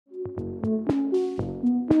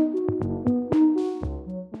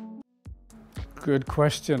good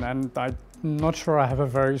question, and I'm not sure I have a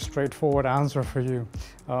very straightforward answer for you.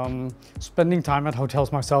 Spending time at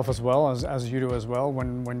hotels myself as well, as you do as well,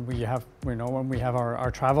 when we have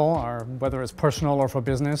our travel, whether it's personal or for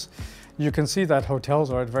business, you can see that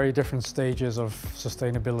hotels are at very different stages of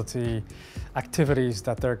sustainability activities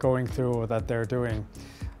that they're going through or that they're doing.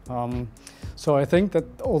 So I think that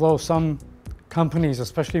although some companies,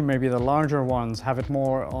 especially maybe the larger ones, have it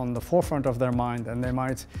more on the forefront of their mind, and they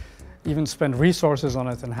might even spend resources on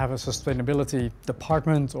it and have a sustainability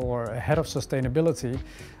department or a head of sustainability,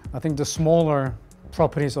 I think the smaller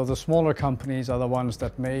properties or the smaller companies are the ones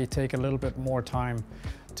that may take a little bit more time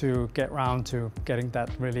to get round to getting that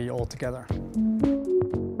really all together.